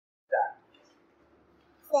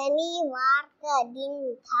शनिवार का दिन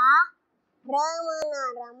था। रमन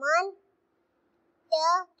रमन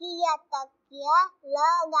तकिया तकिया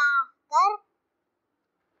लगाकर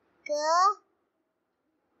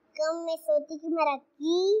कम में सोती कि मेरा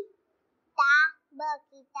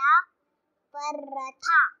किताब पर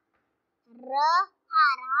था।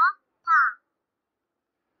 रहा था।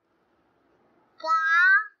 का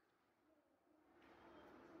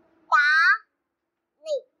ता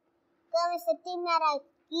नहीं कम में सोती मेरा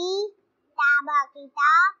किताब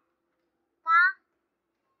का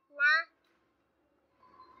ना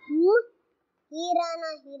हिरन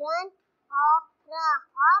और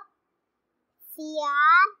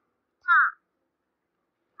सियार था।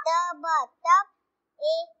 तब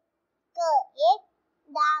एक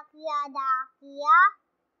डाकिया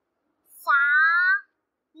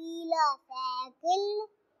साइकिल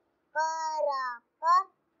पर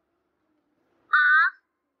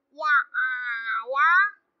आया।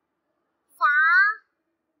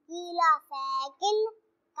 साइकिल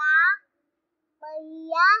का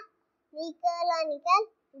पहिया निकल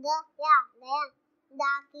गया।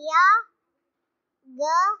 डाकिया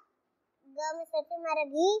में सोचे मेरा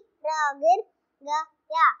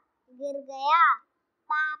गिर गया।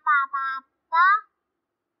 पापा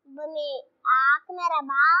में आँख मेरा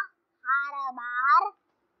बाहर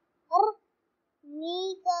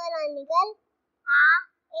निकल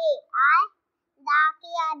आए।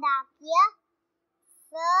 डाकिया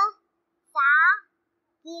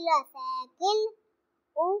साइकिल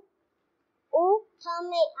उठ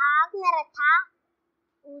में आँख मेरा था।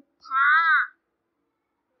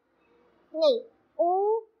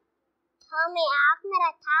 में आँख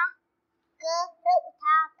मेरा था।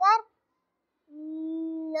 उठाकर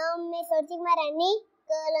नम में सोची मेरा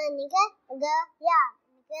निकल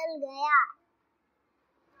गया।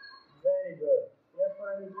 Very good. Let's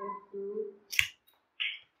find it to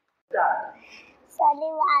start.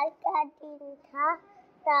 शनिवार का दिन था।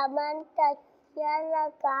 रमन तकिया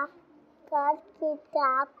लगाकर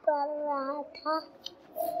किताब पढ़ रहा था।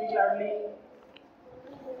 Speak loudly.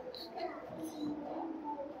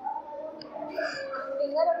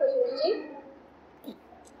 फिंगर रखो जी।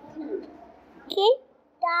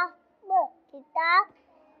 किताब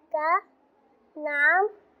का नाम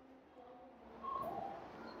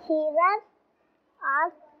हिरन और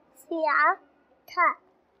सियार था।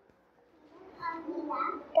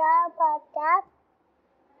 तब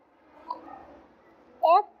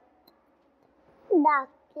एक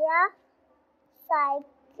डाकिया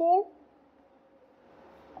साइकिल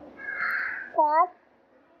पर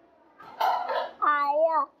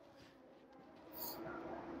आया।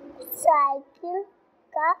 साइकिल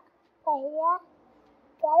का पहिया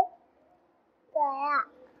चल गया।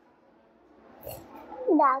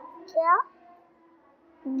 डाकिया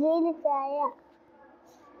गिर गया।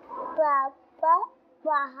 पापा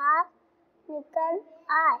बाहर निकल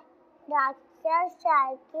आए। डाकिया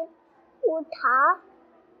साइकिल उठा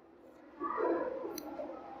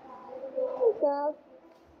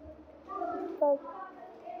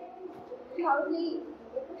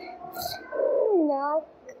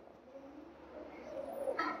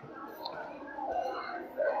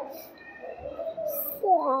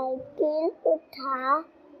साइकिल उठा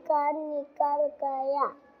कर निकल गया।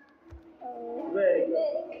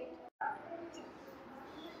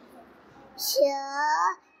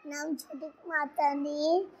 नम छोटी मातानी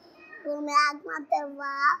आग मातर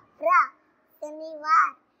वारा शनिवार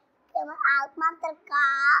के आग मातर का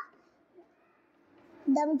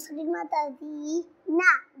दम छोटी माता दी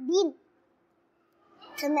ना दिन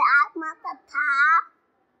तुम्हें आग माता था।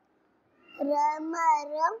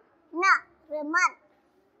 रमन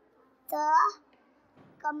तो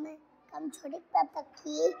कम छोटी माता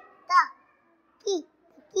की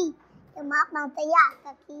माता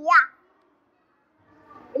तकिया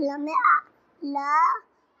गमे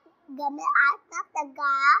आत्मा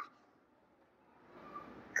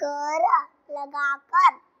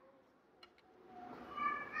लगाकर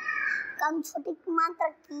कम छोटी मात्रा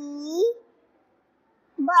की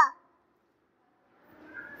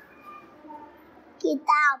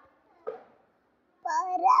किताब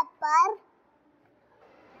पर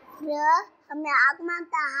हमें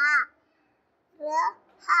आगमाता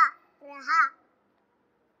रहा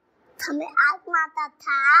हमें आगमाता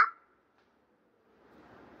था।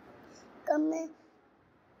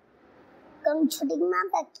 कम छोटी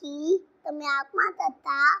माता की तुम्हें आगमाता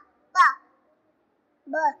था।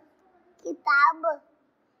 किताब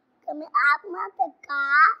कमें आगमाता का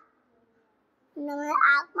नमें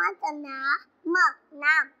आगमाता नाम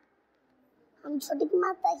हम छोटी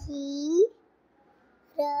माता ही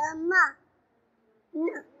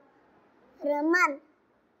रमन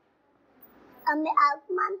में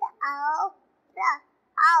आगमन आओ र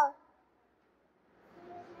आओ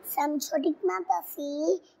सम छोटी माता सी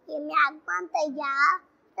ये में आगमन या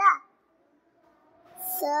र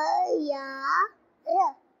स या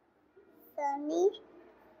र सनी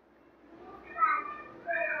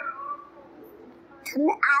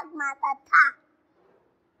में आगमाता था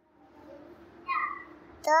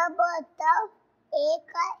तब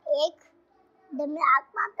एक द में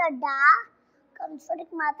आगमाता डा कम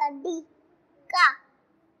छोटी माता डी का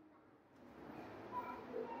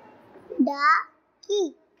डाकी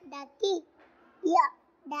डाकी या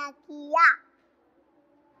डाकिया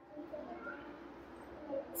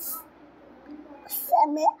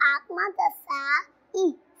समय आगमाता सा ई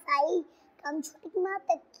साई कम छोटी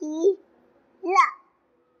माता की ला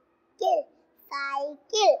किल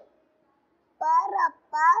साइकिल पर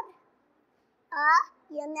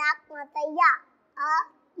आगमाता या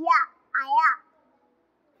आया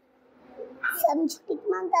सम छोटी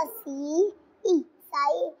माता सी ई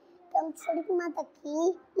साई कम छोटी माता की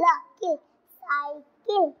ला किल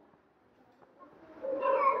साइकिल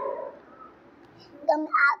कम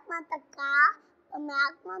आगमाता का कम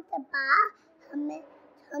आगमाता पा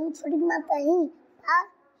हम छोटी माता ही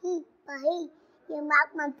पही ये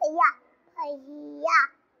आगमाता या पहिया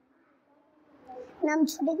नम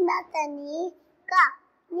छोटी माता नी का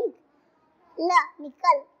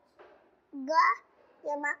निकल ग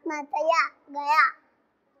ये आगमाता या गया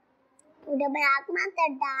उधर में आगमाता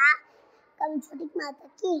डा कम छोटी माता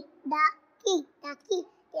की डाकी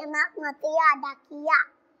ये आगमाता या डाकिया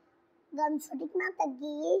गम छोटी माता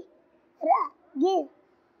गिर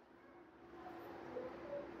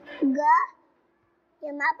ग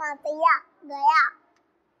ये आगमाता या गया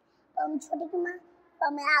पम छोटी माँ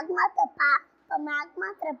पम आगमाता पा पम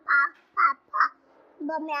आगमाता पापा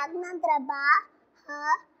बम आगमाता बा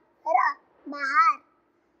र बाहर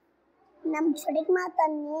नम छोटी माता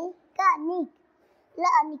नी का निक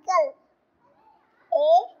ल निकल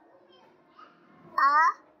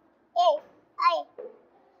आए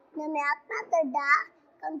नम आगमाता डा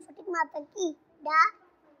कम छोटी माता की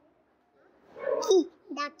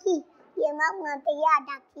डाकी ये आगमाता या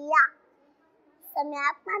डाकिया समय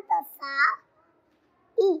आगमाता सा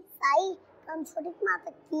ई साई कम छोटी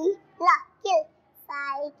माता की ला किल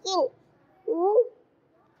साइकिल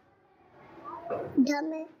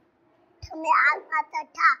ढमे आगमाता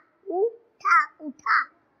ठा उठा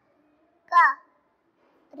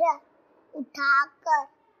कर उठाकर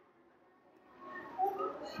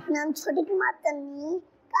नम छोटी माता नी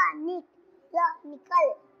का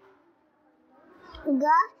निकल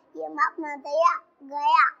ग ये आगमाता या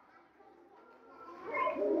गया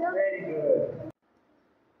Very good.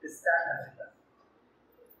 Start.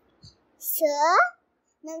 स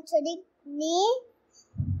नम छोटी नी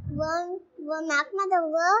व आगमाता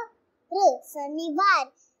व र शनिवार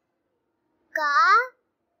का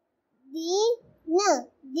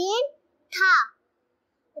दिन था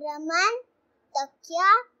रमन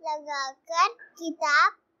तकिया लगाकर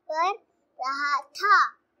किताब पढ़ रहा था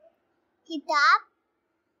किताब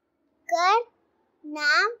का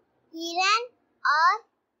नाम हिरन और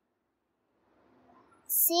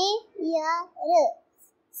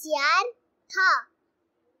सियार था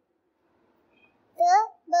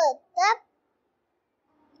तब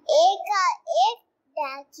एक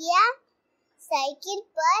डाकिया साइकिल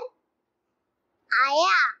पर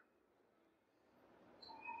आया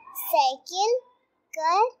साइकिल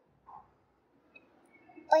कर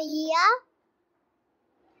पहिया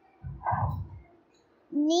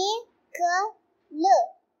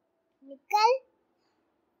निकल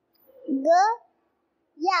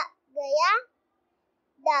गया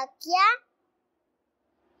डाकिया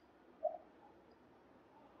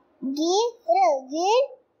गिर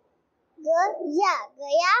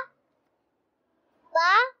गया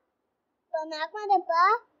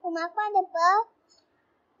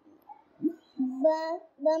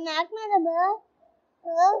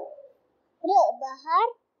बाहर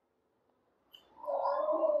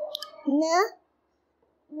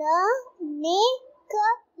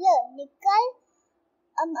निकल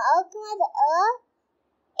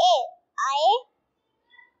आए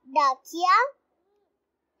डाकिया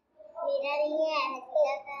मेरा नहीं है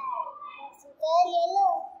ले लो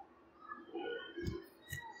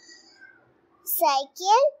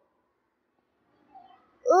साइकिल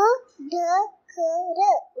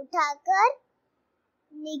उठाकर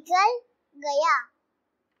निकल गया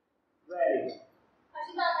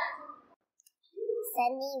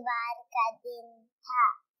शनिवार का दिन था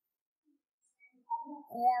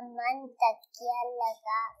रमन तकिया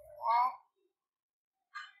लगाकर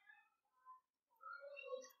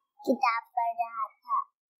किताब पढ़ रहा था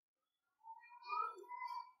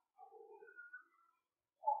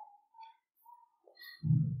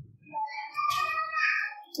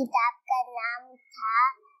किताब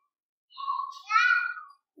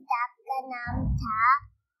का नाम था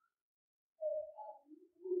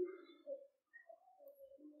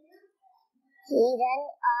हिरन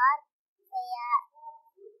और सियार।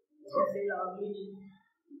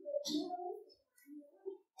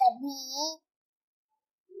 तभी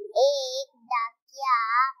एक डाकिया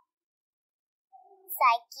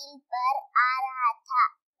साइकिल पर आ रहा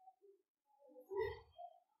था।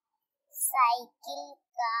 साइकिल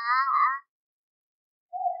का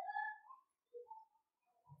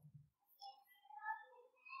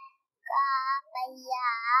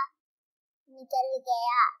पहिया निकल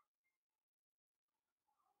गया।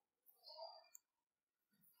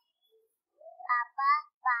 पापा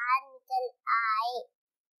बाहर निकल आए।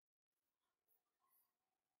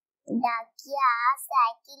 डाकिया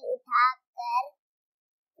साइकिल उठाकर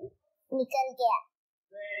निकल गया।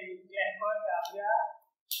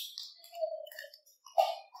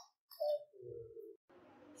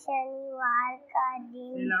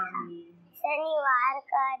 शनिवार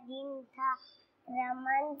का दिन था।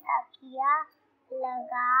 रमन तकिया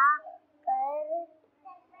लगा कर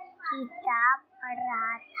किताब पढ़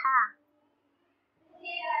रहा था।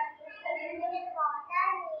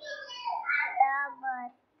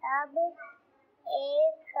 तब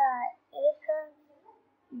एक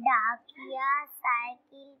डाकिया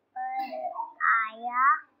साइकिल पर आया।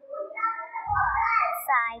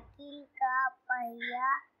 साइकिल का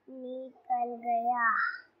पहिया निकल गया।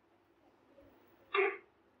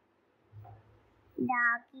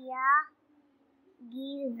 डाकिया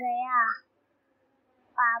गिर गया।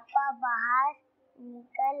 पापा बाहर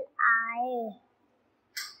निकल आए।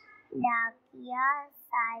 डाकिया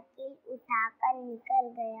साइकिल उठाकर निकल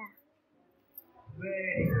गया।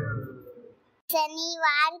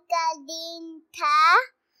 शनिवार का दिन था।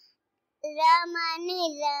 रमन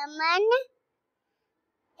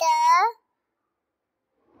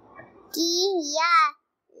तकिया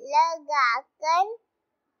लगाकर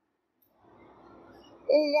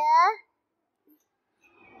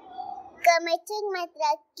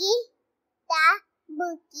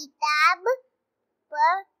किताब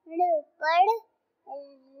पढ़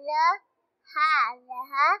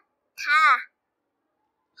रहा था।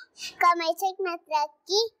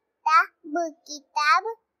 किताब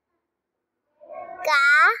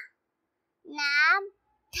का नाम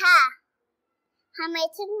था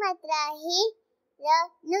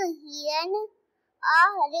हिरन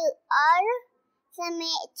और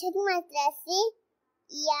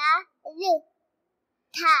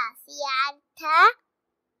सियार था।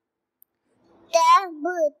 तब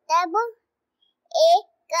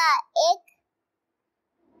एक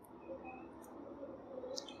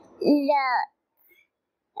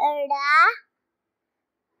लड़ा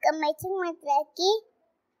साइकिल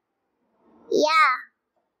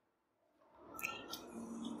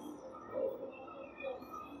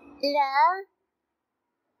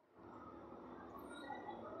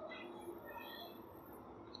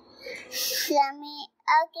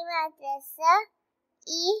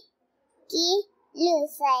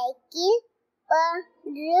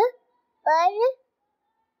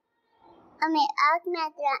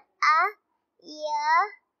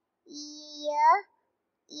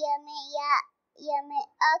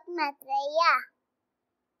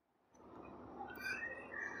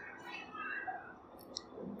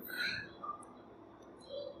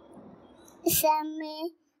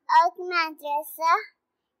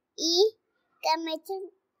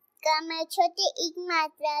छोटी एक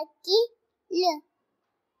मात्रा की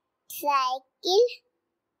साइकिल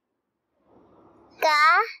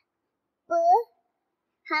का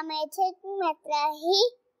मात्रा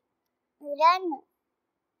ही रन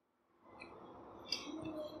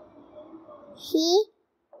ही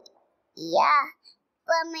या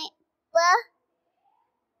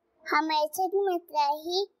मात्रा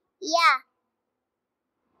ही या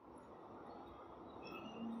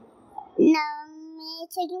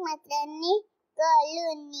छोटी मात्रा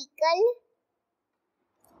निकल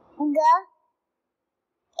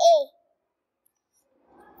गए।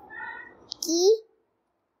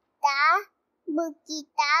 किताब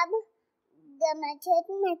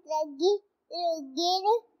छोटी मात्रा गिर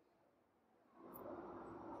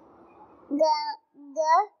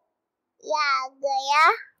गया।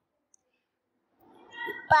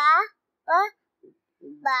 बाहर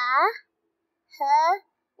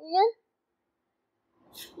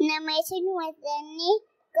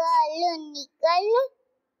निकल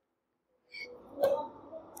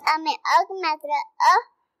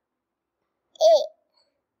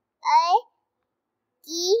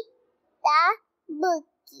किताब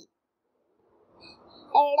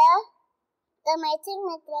समैचिक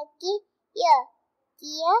मात्रा की य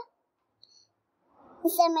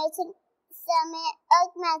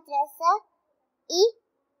समयक मात्रा स इ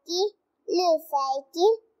की ल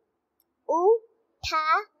साइकिल उठा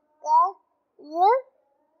कर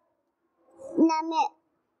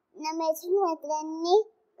समैचिक मात्रा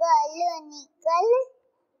निकल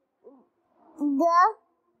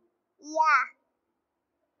गया।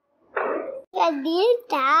 दिल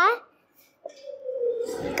था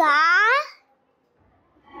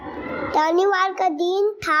शनिवार का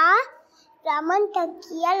दिन था। रमन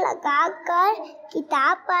तकिया लगाकर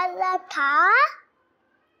किताब पढ़ रहा था।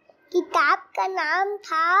 किताब का नाम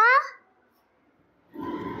था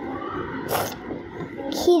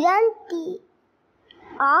हिरन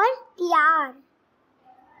और प्यार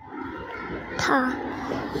था।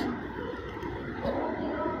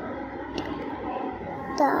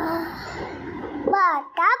 तब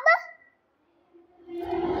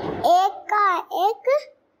एक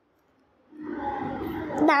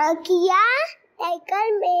डाकिया साइकिल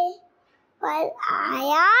में पर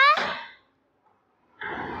आया।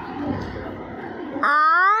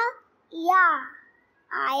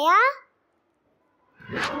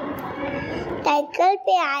 साइकिल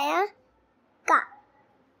पे आया का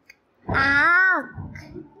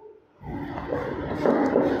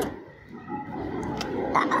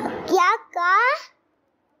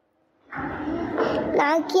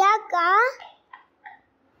डाकिया का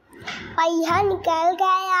पहिया निकल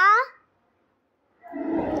गया।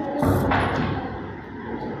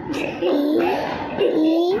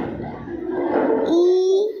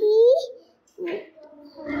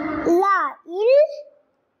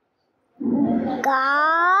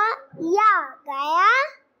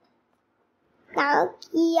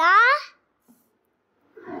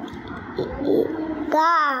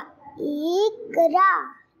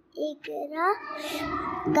 गया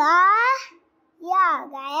डाकिया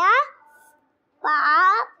गया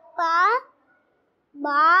पापा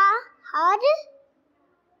बाहर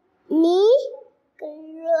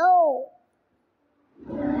निकलो।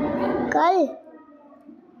 कल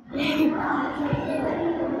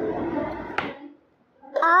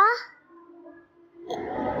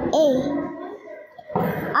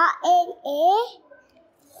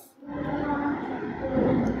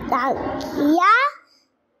डाकिया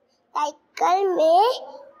साइकिल में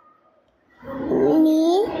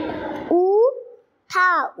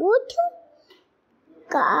उठ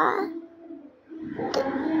कर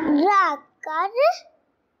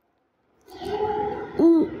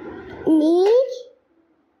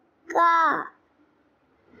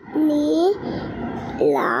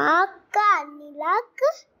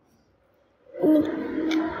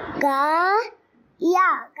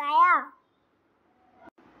गया।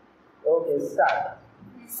 Okay, start.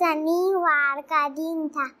 शनिवार का दिन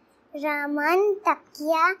था। रमन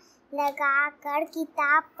तकिया लगाकर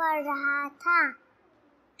किताब पढ़ रहा था।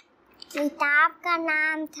 किताब का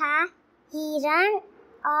नाम था हिरन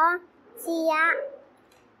और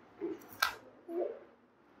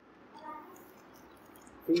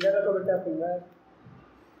फिंगर रखो बेटा, फिंगर।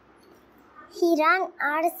 हिरन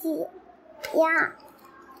और सिया।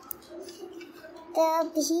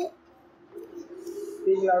 तभी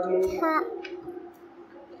Speak loudly.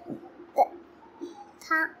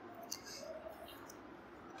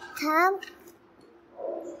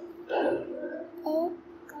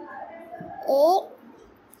 एक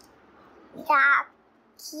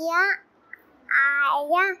डाकिया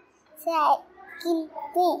आया साइकिल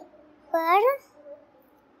पे पर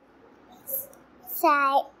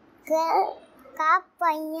साइकिल का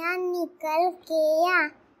पहिया निकल गया।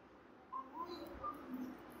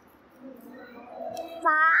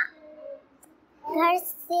 घर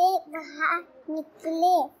से बाहर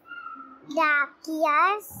निकले। डाकिया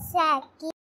साइकिल